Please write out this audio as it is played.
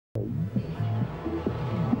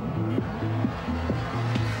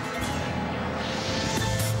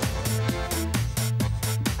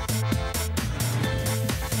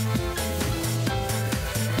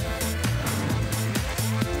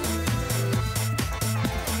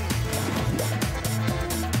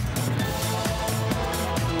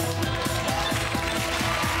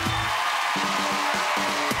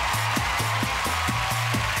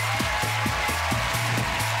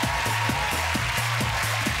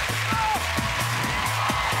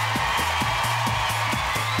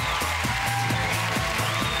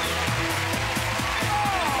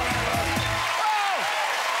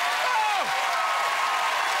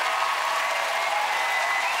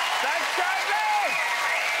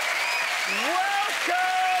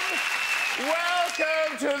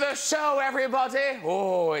Welcome to the show, everybody.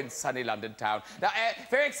 Oh, in sunny London town. Now,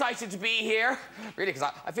 very excited to be here. Really, because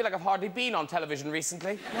I feel like I've hardly been on television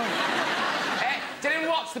recently. Did anyone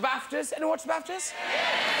watch the BAFTAs? Anyone watch the BAFTAs?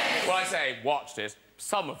 Well, I say watched it.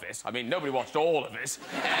 Some of it. I mean, nobody watched all of it.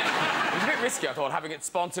 It was a bit risky, I thought, having it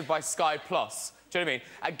sponsored by Sky Plus. Do you know what I mean?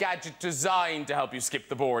 A gadget designed to help you skip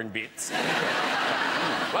the boring bits.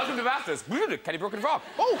 Welcome to BAFTAs. Kenny Brook and Frog.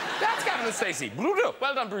 Oh, that's Gavin and Stacey.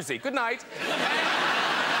 Well done, Brucey. Good night. Now,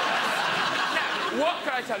 what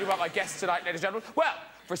can I tell you about my guest tonight, ladies and gentlemen? Well,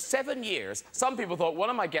 for 7 years, some people thought one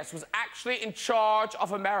of my guests was actually in charge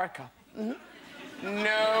of America. No,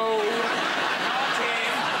 not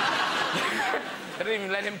him. They didn't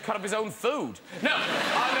even let him cut up his own food. No,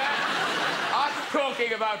 I'm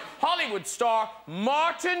talking about Hollywood star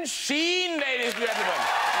Martin Sheen, ladies and gentlemen.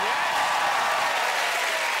 Yes.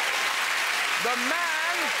 The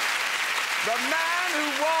man who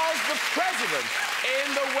was the president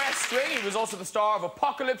in the West Wing. He was also the star of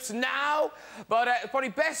Apocalypse Now, but probably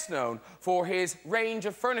best known for his range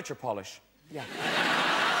of furniture polish. Yeah.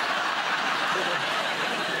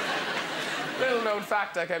 Little known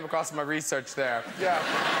fact I came across in my research there. Yeah,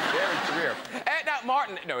 very career. Now,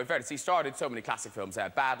 Martin, no, in fairness, he started so many classic films.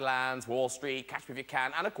 Badlands, Wall Street, Catch Me If You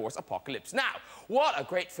Can, and, of course, Apocalypse Now. What a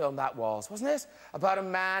great film that was, wasn't it? About a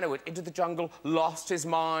man who went into the jungle, lost his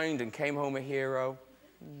mind, and came home a hero.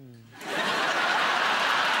 And,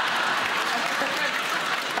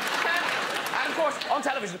 of course, on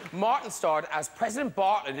television, Martin starred as President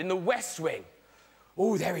Bartlett in The West Wing.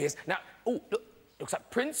 Oh, there he is. Now, oh, look. Looks like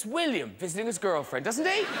Prince William visiting his girlfriend, doesn't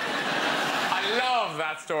he? I love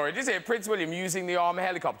that story. Did you see Prince William using the army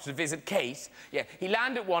helicopter to visit Kate? Yeah, he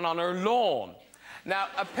landed one on her lawn. Now,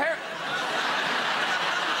 apparently...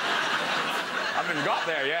 I haven't even got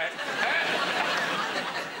there yet.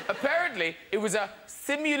 Apparently, it was a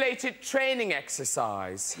simulated training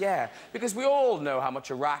exercise. Yeah, because we all know how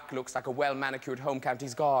much Iraq looks like a well-manicured home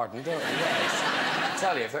counties garden, don't we? Yes. I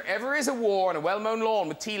tell you, if there ever is a war on a well-mown lawn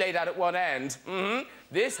with tea laid out at one end,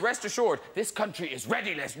 rest assured, this country is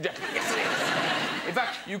ready, ladies and gentlemen. Yes, it is. In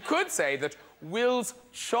fact, you could say that Will's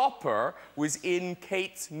chopper was in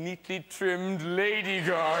Kate's neatly trimmed lady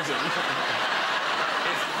garden.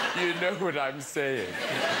 If you know what I'm saying.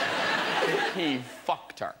 He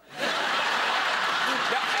fucked her.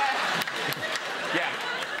 Yeah,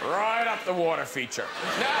 right up the water feature.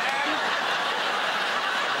 Now,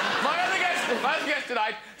 my other guest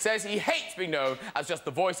tonight says he hates being known as just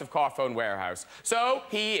the voice of Carphone Warehouse. So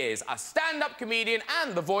he is a stand-up comedian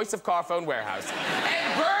and the voice of Carphone Warehouse.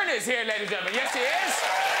 Ed Byrne is here, ladies and gentlemen. Yes, he is.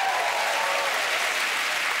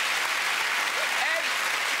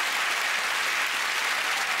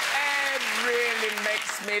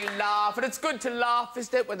 Makes me laugh, and it's good to laugh,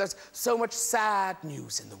 isn't it, when there's so much sad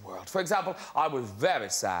news in the world. For example, I was very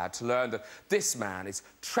sad to learn that this man is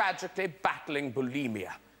tragically battling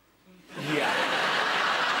bulimia. Yeah.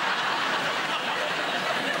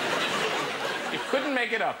 You couldn't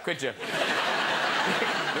make it up, could you?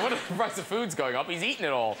 No wonder the price of food's going up. He's eating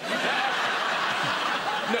it all.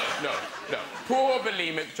 No. Poor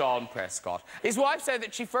bulimic John Prescott. His wife said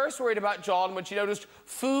that she first worried about John when she noticed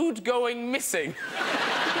food going missing.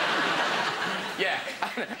 Yeah,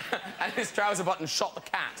 and his trouser button shot the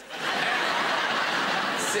cat.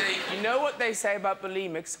 See, you know what they say about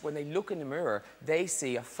bulimics? When they look in the mirror, they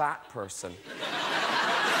see a fat person.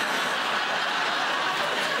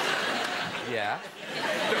 Yeah.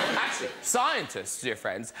 Actually, scientists, dear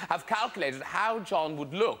friends, have calculated how John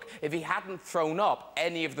would look if he hadn't thrown up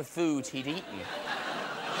any of the food he'd eaten.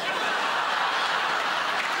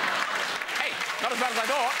 Hey, not as bad as I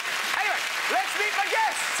thought. Anyway, let's meet my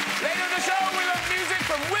guests. Later in the show, we'll have music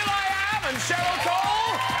from Will.i.am and Cheryl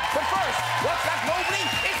Cole. But first, what's that Mobley?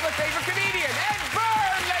 It's my favourite comedian, Ed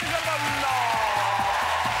Byrne, ladies and gentlemen. No.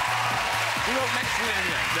 We won't mention it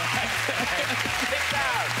anyway. Sit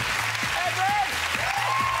down. Ed Byrne.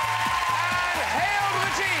 And hail to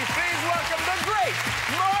the chief. Please welcome the great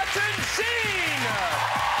Martin Sheen.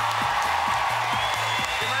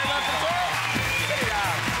 Thank you very much, sir. Sit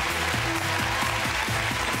down.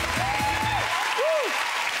 Woo.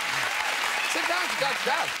 Sit down.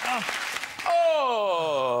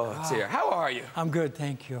 Oh, dear. How are you? I'm good,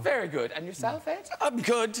 thank you. Very good. And yourself, Ed? I'm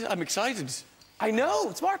good. I'm excited. I know.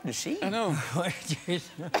 It's Martin Sheen. I know. We'll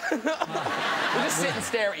just sit and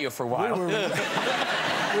stare at you for a while. We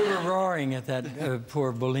were roaring at that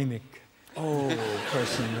poor bulimic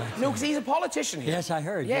person. No, because he's a politician here. Yes, I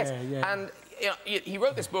heard. Yes. Yeah. And you know, he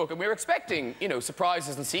wrote this book, and we were expecting, you know,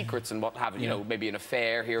 surprises and secrets and what have you. You know, maybe an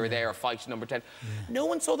affair here or there, or fight number 10. No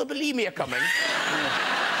one saw the bulimia coming.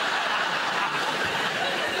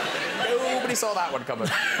 Nobody saw that one coming.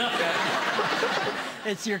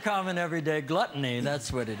 It's your common everyday gluttony.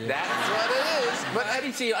 That's what it is. That's what it is. But I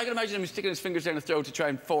can see, I can imagine him sticking his fingers down his throat to try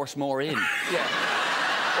and force more in. Yeah.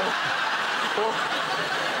 Or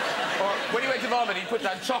when he went to vomit, he put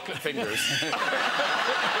down chocolate fingers.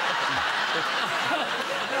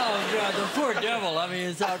 Oh, God, the poor devil. I mean,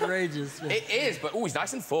 it's outrageous. It is, but, he's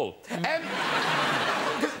nice and full.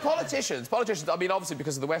 Because politicians, I mean, obviously,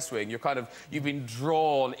 because of the West Wing, you've been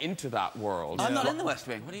drawn into that world. I'm not in the West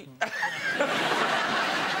Wing. What are you...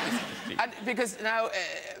 And because now,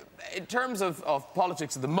 in terms of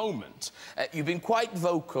politics at the moment, you've been quite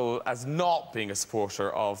vocal as not being a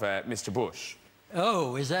supporter of Mr. Bush.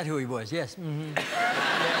 Oh, is that who he was? Yes. Mm-hmm.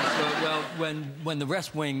 Yeah, so, well, when the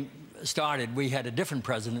West Wing started, we had a different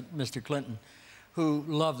president, Mr. Clinton, who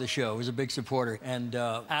loved the show, was a big supporter. And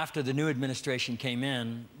after the new administration came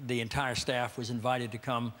in, the entire staff was invited to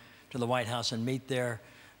come to the White House and meet their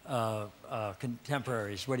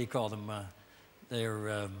contemporaries. What do you call them?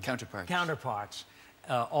 Their counterparts. Counterparts,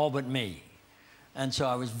 all but me. And so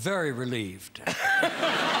I was very relieved.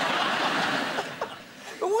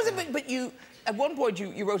 But you, at one point,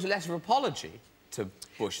 you wrote a letter of apology to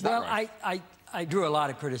Bush. Is that right? I drew a lot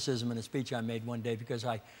of criticism in a speech I made one day because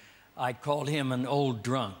I called him an old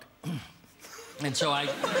drunk. And so I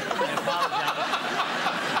apologized.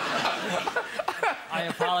 I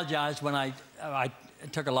apologized when I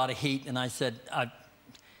took a lot of heat, and I said,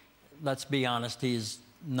 let's be honest, he's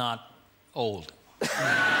not old.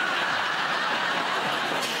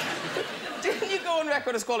 Didn't you go on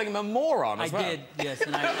record as calling him a moron as well? I did, yes,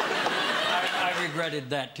 and I regretted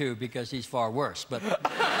that, too, because he's far worse, but...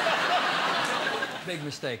 Big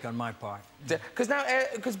mistake on my part. Because now,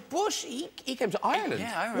 because Bush, he came to Ireland.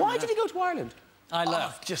 Yeah, I remember Why that. did he go to Ireland? I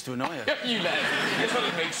left. Just to annoy you. You left. Just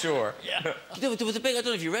wanted to make sure. Yeah. There was a big, I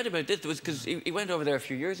don't know if you read about this, because he went over there a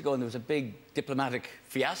few years ago and there was a big diplomatic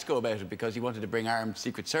fiasco about it because he wanted to bring armed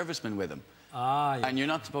Secret Servicemen with him. Ah, yeah. And you're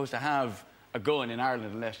not supposed to have a gun in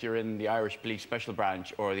Ireland unless you're in the Irish Police Special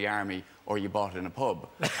Branch or the Army or you bought it in a pub.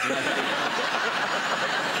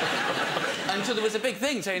 And so there was a big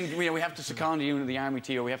thing saying, you know, we have to second the unit of the Army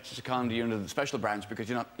to you, or we have to second the unit of the Special Branch because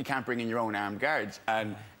you can't bring in your own armed guards.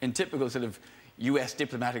 And in typical sort of US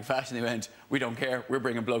diplomatic fashion, they went, we don't care, we're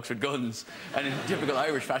bringing blokes with guns. And in typical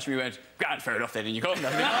Irish fashion, we went, grand, fair enough then, and you come.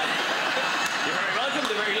 You're very welcome,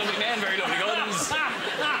 they're very lovely men, very lovely guns.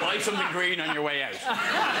 Buy something green on your way out.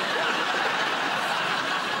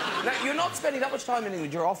 Now, you're not spending that much time in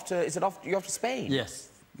England. You're off to, you're off to Spain? Yes,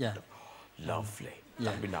 yeah. Lovely. Yeah.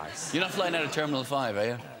 That'd be nice. You're not flying out of Terminal 5, are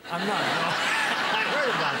you? I'm not. I heard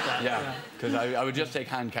about that. Yeah, because I would just take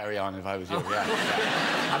hand carry-on if I was you. Yeah.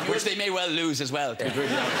 Which they may well lose as well.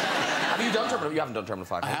 Have you done Terminal? You haven't done Terminal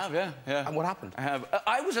 5? I have, yeah. And what happened? I have.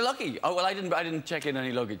 I was lucky. Oh, well, I didn't check in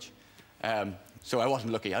any luggage, so I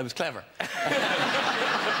wasn't lucky. I was clever.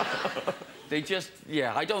 They just,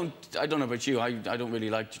 yeah. I don't know about you. I don't really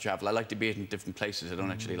like to travel. I like to be in different places. I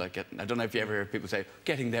don't actually like getting. I don't know if you ever hear people say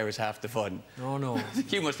getting there is half the fun. Oh no.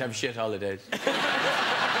 You must have shit holidays.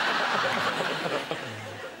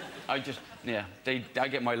 I just, yeah. I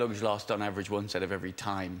get my luggage lost on average once out of every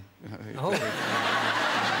time. Oh.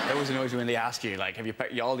 That always annoys me when they ask you, like, have you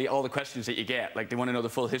all the questions that you get, like they want to know the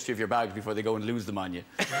full history of your bags before they go and lose them on you.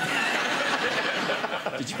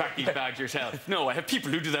 Did you pack these bags yourself? No, I have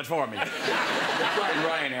people who do that for me.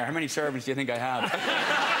 Ryanair, how many servants do you think I have?